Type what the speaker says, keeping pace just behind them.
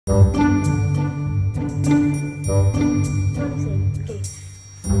Our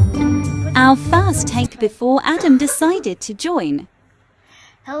first take before Adam decided to join.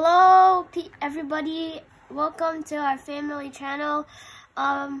 Hello everybody, welcome to our family channel.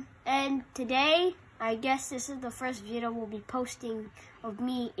 And today, I guess this is the first video we'll be posting of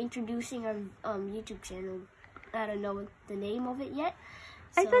me introducing our YouTube channel. I don't know the name of it yet.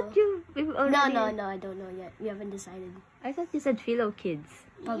 So... I thought you already... No, I don't know yet. We haven't decided. I thought you said Filo Kidz.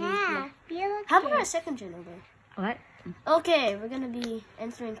 Probably, yeah. Filo How about Kidz. our second channel though? What? Okay, we're gonna be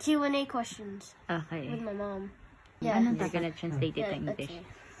answering Q&A questions Okay. with my mom. Ano we're gonna translate it to English.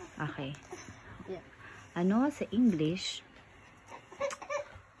 Okay. Yeah. Ano sa English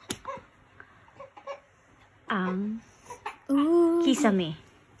ang kisame?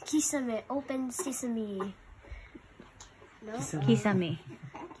 Kisame, open sesame. No? Kisame.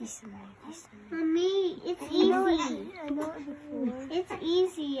 Kisame. Mommy, it's easy. I know it before. It's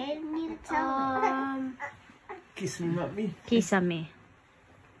easy. I don't need to tell Kiss me, mommy. Kisame.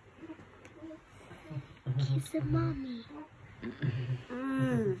 Kiss the mommy.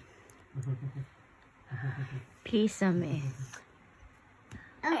 Kisame.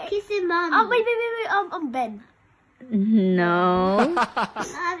 Kiss the mommy. Oh, wait. Ben. No.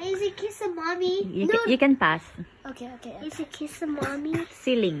 Is it kiss the mommy? You can pass. Okay. Is it kiss the mommy?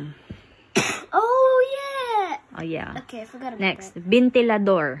 Ceiling. Oh, yeah. Oh yeah. Okay, I forgot about Next, that.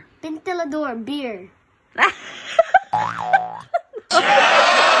 Bintilador. Bintilador, beer.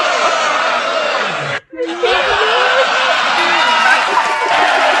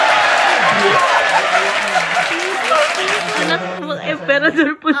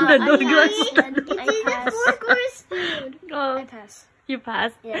 Emperador Pundador glass. I pass. You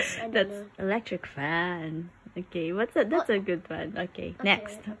passed? Yes, I don't That's know. electric fan. Okay, That's a good one. Okay,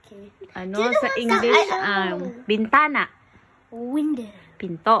 next. Okay. Ano sa English ang bintana? Window.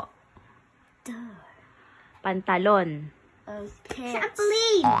 Pinto. Door. Pantalon. Pants.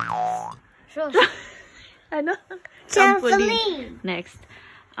 Trampoline. Sure. Ano? Trampoline. Next.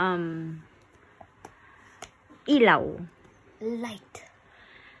 Ilaw. Light.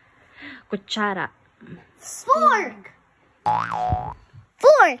 Kutsara. Fork.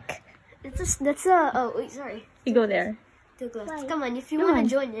 Fork. That's a. Oh wait, sorry. You go there. Too close. Come on, if you want to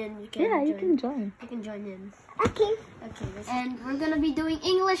join in, you can. Yeah, you can join. You can join in. Okay. Okay. And we're gonna be doing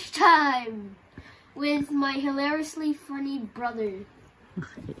English time with my hilariously funny brother.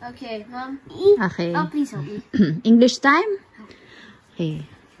 Okay, Mom. Okay. Oh, please help me. English time? Okay.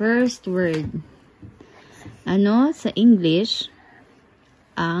 First word. Ano sa English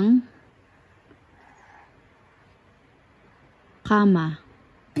ang kama?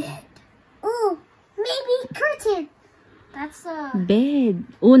 Bed. Oh, maybe curtain. That's a Bed.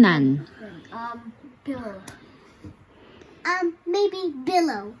 Unan. pillow. Maybe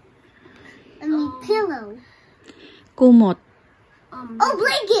billow. Pillow. Kumot. Oh,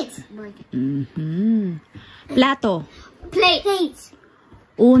 blanket. Blanket. Plato. Plate.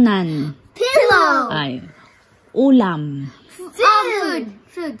 Unan. Pillow. Ay. Ulam.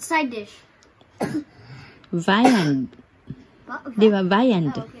 Food. Side dish. Viand. Di ba?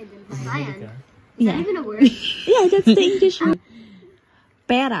 Viand. Oh, okay, then viand. Is Yeah. that even a word? Yeah, that's the English word.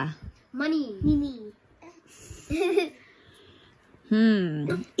 Pera. Money. Mimi.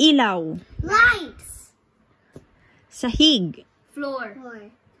 Ilaw. Lights. Sahig. Floor.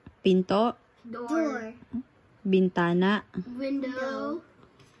 Pinto. Door. Bintana. Window.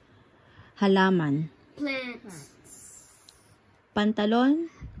 Halaman. Plants. Pantalon.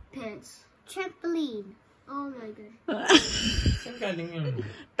 Pants. Trampoline. Oh my god. Saan galing yun?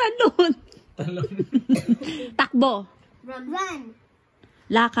 Talon. Talon. Takbo. Run.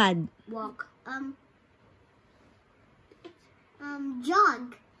 Lakad. Walk.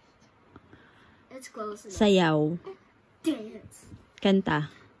 Jog. It's close enough. Sayaw. Dance.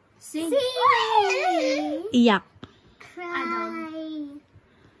 Kanta. Sing. Iyak. Cry.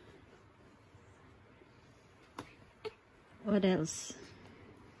 What else?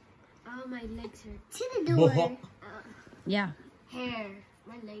 Oh, my legs hurt. Tinador. Buhok. Yeah. Hair.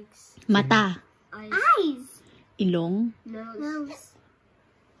 My legs. Mata. Eyes. Eyes. Ilong. Nose. Nose.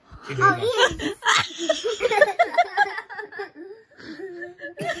 Oh, ears.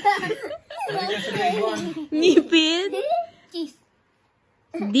 Ngipin. Teeth.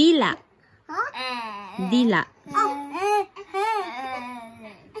 Dila. Dila.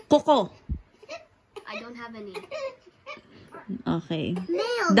 Kuko. I don't have any. Okay.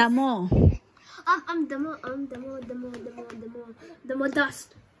 Nails. Damo. Demo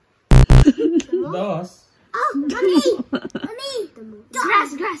dust. Dos. Oh, mommy. Mommy.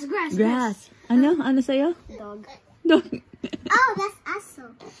 Grass. Grass. Ano? Ano sa'yo? Dog. Oh, that's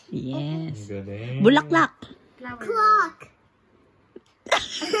aso. Yes. Galing. Bulaklak. Clock.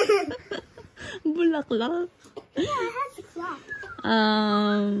 Bulaklak. Yeah, it has a clock.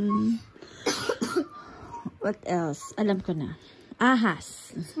 What else? Alam ko na.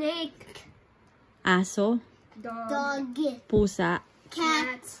 Ahas. Snake. Aso. Dog. Pusa.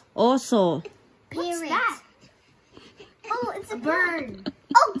 Cat. Oso. Parrot. Oh, it's a Bird.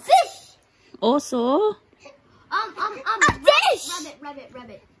 Oh, fish. Oso. A fish.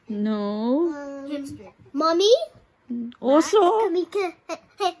 Rabbit. No. Hamster. Mommy. Oso.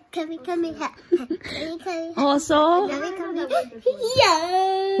 Come here. Oso.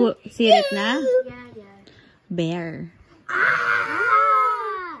 Yeah. Sirit na. Yeah. Bear.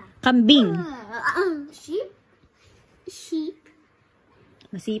 Ah. Kambing. Sheep.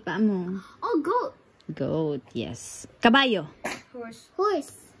 Masipa mo. Oh, goat. Goat, yes. Kabayo.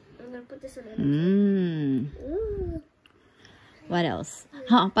 Horse. I'm gonna put this on. What else?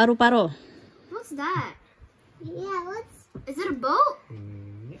 Paru-paro. What's that? Yeah, Is it a boat?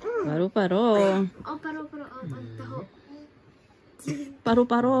 Paru-paro. Oh, pero taho.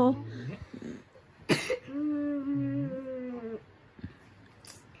 Paru-paro.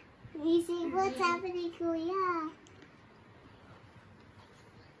 Easy, what's happening, Kuya?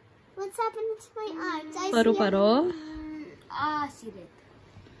 What's happening to my arms? I see Paru-paro. See it.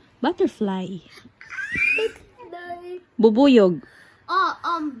 Butterfly. Bubuyog. Oh,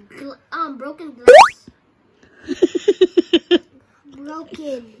 broken glass.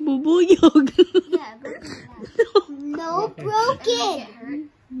 broken. Bubuyog. Yeah, broken glass. No, broken. Get hurt.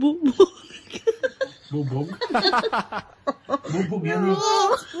 Bubog. Bubog? Bubog yan.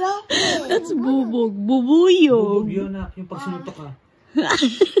 It's broken. That's bubog. Bubuyog. Bubog yun na. Yung pag sinuntok ka.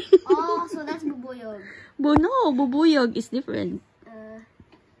 Oh, so that's bubuyog. No, bubuyog is different.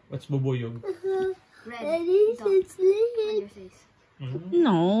 What's bubuyog? Red Daddy, dot it's on lit. your face.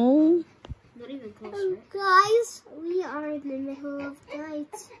 No. Not even close, right? Guys, we are in the middle of night.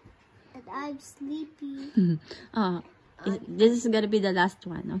 And I'm sleepy. This is gonna be the last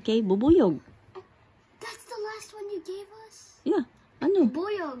one, okay? Bubuyog. That's the last one you gave us? Yeah. Ano?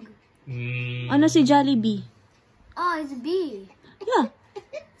 Buyog. Ano si Jollibee? Oh, it's a bee. Yeah.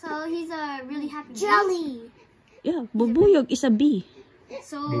 So he's a really happy bee. Jelly. Yeah. Bubuyog is a bee.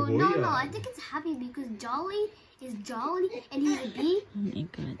 So, Bubuyog. no, I think it's happy because Jolly is jolly and he's a bee. Oh my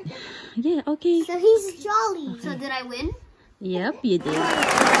god. Yeah, okay. So he's jolly. So did I win? Yep, you did.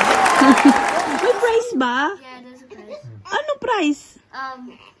 May prize ba? Yeah, there's a prize. Ano prize? A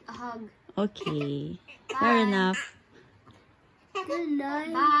hug. Okay. Fair enough. Good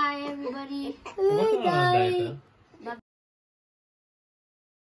night. Bye, everybody. Diet, ah.